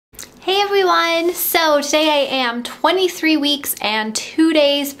Hey everyone! So today I am 23 weeks and 2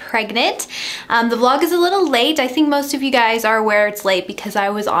 days pregnant. The vlog is a little late. I think most of you guys are aware it's late because I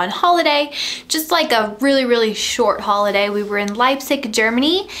was on holiday, just like a really short holiday. We were in Leipzig,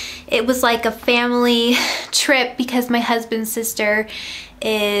 Germany. It was like a family trip because my husband's sister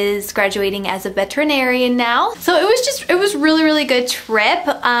is graduating as a veterinarian now. So it was really good trip.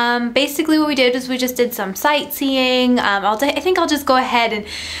 Basically what we did was we just did some sightseeing. I think I'll just go ahead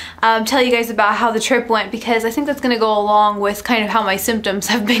and tell you guys about how the trip went because I think that's gonna go along with kind of how my symptoms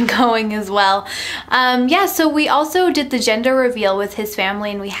have been going as well. Yeah, so we also did the gender reveal with his family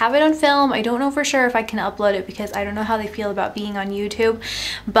and we have it on film. I don't know for sure if I can upload it because I don't know how they feel about being on YouTube.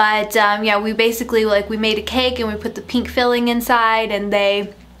 But yeah, we basically we made a cake and we put the pink filling inside and they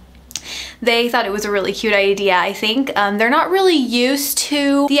thought it was a really cute idea, I think. They're not really used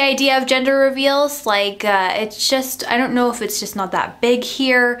to the idea of gender reveals. It's just, I don't know if it's just not that big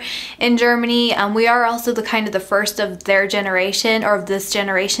here in Germany. We are also the first of their generation or of this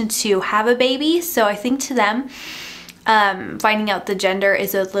generation to have a baby. So I think to them, finding out the gender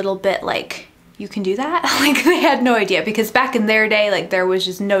is a little bit like, you can do that? They had no idea because back in their day, there was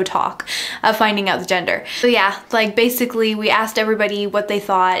just no talk of finding out the gender. So yeah, basically we asked everybody what they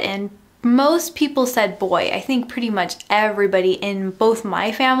thought and most people said boy. I think pretty much everybody in both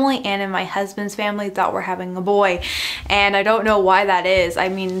my family and in my husband's family thought we're having a boy. And I don't know why that is. I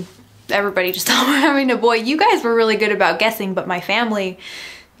mean, everybody just thought we're having a boy. You guys were really good about guessing, but my family,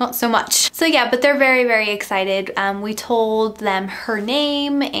 not so much. So yeah, but they're very excited. We told them her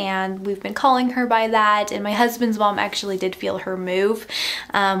name and we've been calling her by that, and my husband's mom actually did feel her move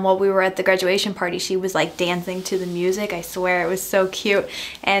while we were at the graduation party. She was dancing to the music. I swear, it was so cute.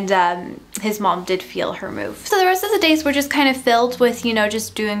 And his mom did feel her move. So the rest of the days were just kind of filled with, you know,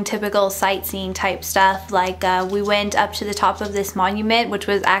 just doing typical sightseeing type stuff. We went up to the top of this monument, which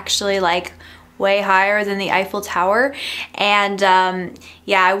was actually way higher than the Eiffel Tower, and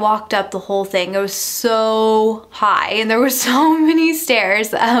yeah, I walked up the whole thing. It was so high and there were so many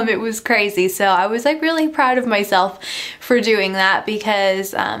stairs. It was crazy. So I was really proud of myself for doing that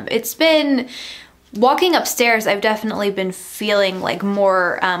because it's been walking upstairs. I've definitely been feeling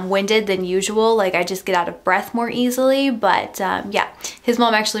more winded than usual. I just get out of breath more easily. But yeah, his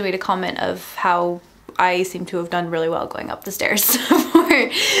mom actually made a comment of how I seem to have done really well going up the stairs.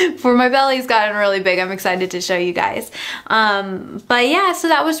 for my belly's gotten really big. I'm excited to show you guys. But yeah, so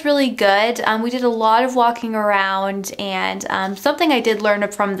that was really good. We did a lot of walking around, and something I did learn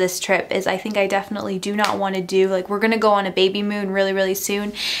from this trip is I think I definitely do not want to do, we're gonna go on a baby moon really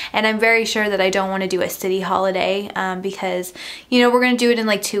soon, and I'm very sure that I don't want to do a city holiday because, you know, we're gonna do it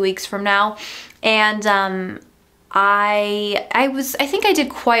in 2 weeks from now. And I think I did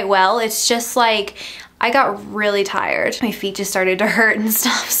quite well. It's just I got really tired. My feet just started to hurt and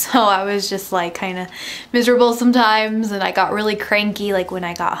stuff, so I was just kind of miserable sometimes, and I got really cranky when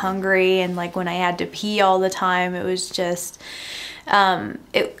I got hungry and when I had to pee all the time. It was just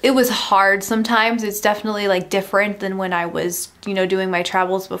it was hard sometimes. It's definitely different than when I was, you know, doing my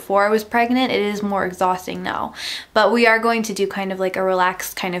travels before I was pregnant. It is more exhausting now. But we are going to do kind of a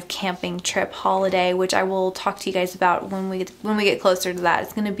relaxed kind of camping trip holiday, which I will talk to you guys about when we get closer to that.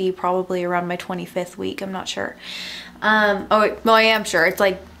 It's going to be probably around my 25th week. I'm not sure. Oh, well, I am sure. It's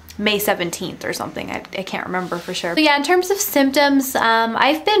May 17th or something. I can't remember for sure. But yeah, in terms of symptoms,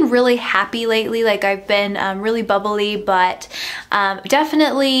 I've been really happy lately. I've been really bubbly, but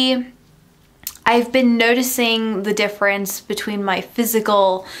definitely I've been noticing the difference between my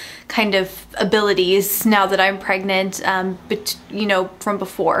physical kind of abilities now that I'm pregnant, you know, from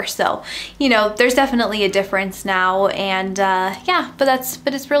before. So, you know, there's definitely a difference now, and yeah, but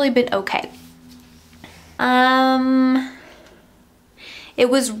it's really been okay.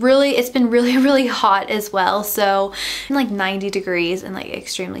 It's been really hot as well, so 90 degrees and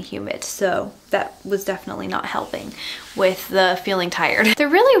extremely humid, so that was definitely not helping with the feeling tired. There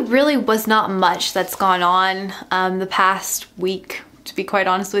really was not much that's gone on the past week, to be quite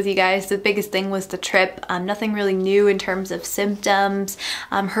honest with you guys. The biggest thing was the trip. Nothing really new in terms of symptoms.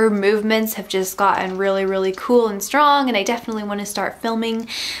 Her movements have just gotten really cool and strong, and I definitely want to start filming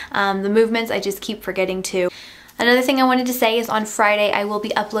the movements. I just keep forgetting to. Another thing I wanted to say is on Friday I will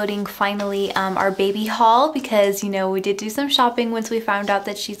be uploading finally our baby haul because, you know, we did do some shopping once we found out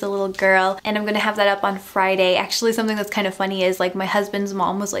that she's a little girl, and I'm gonna have that up on Friday. Actually, something that's kind of funny is my husband's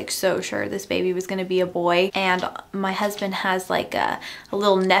mom was so sure this baby was gonna be a boy, and my husband has a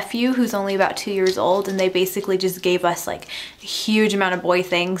little nephew who's only about 2 years old, and they basically just gave us a huge amount of boy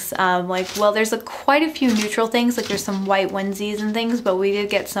things. Well, there's quite a few neutral things, there's some white onesies and things, but we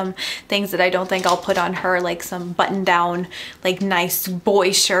did get some things that I don't think I'll put on her, some button down, like nice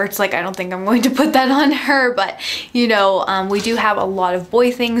boy shirts. Like I don't think I'm going to put that on her, but you know, we do have a lot of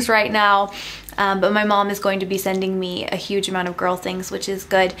boy things right now. But my mom is going to be sending me a huge amount of girl things, which is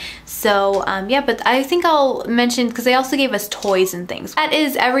good. So yeah, but I think I'll mention, because they also gave us toys and things. That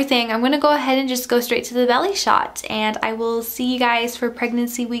is everything. I'm gonna go ahead and just go straight to the belly shot, and I will see you guys for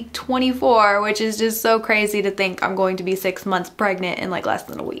pregnancy week 24, which is just so crazy to think I'm going to be 6 months pregnant in like less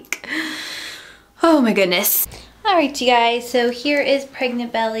than a week. Oh my goodness. All right, you guys, so here is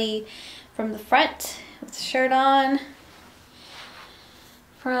pregnant belly from the front with the shirt on.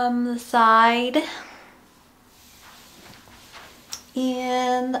 From the side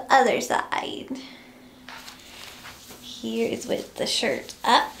and the other side. Here is with the shirt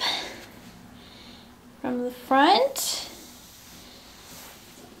up from the front.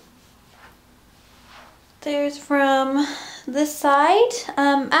 There's from this side.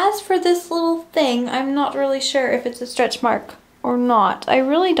 As for this little thing, I'm not really sure if it's a stretch mark or not. I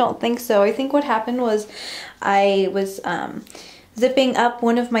really don't think so. I think what happened was I was zipping up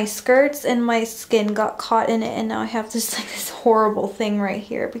one of my skirts and my skin got caught in it, and now I have this like this horrible thing right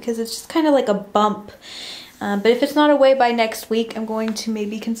here because it's just kind of like a bump. But if it's not away by next week, I'm going to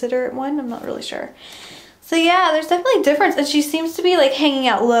maybe consider it one. I'm not really sure. So yeah, there's definitely a difference, and she seems to be like hanging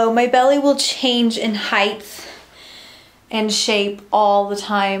out low. My belly will change in height and shape all the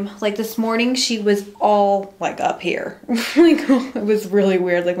time. Like this morning, she was all like up here. Like it was really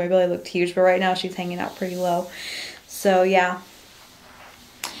weird. Like my belly looked huge, but right now she's hanging out pretty low. So yeah.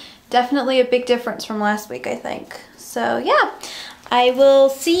 Definitely a big difference from last week, I think. So yeah, I will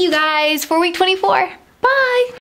see you guys for week 24. Bye!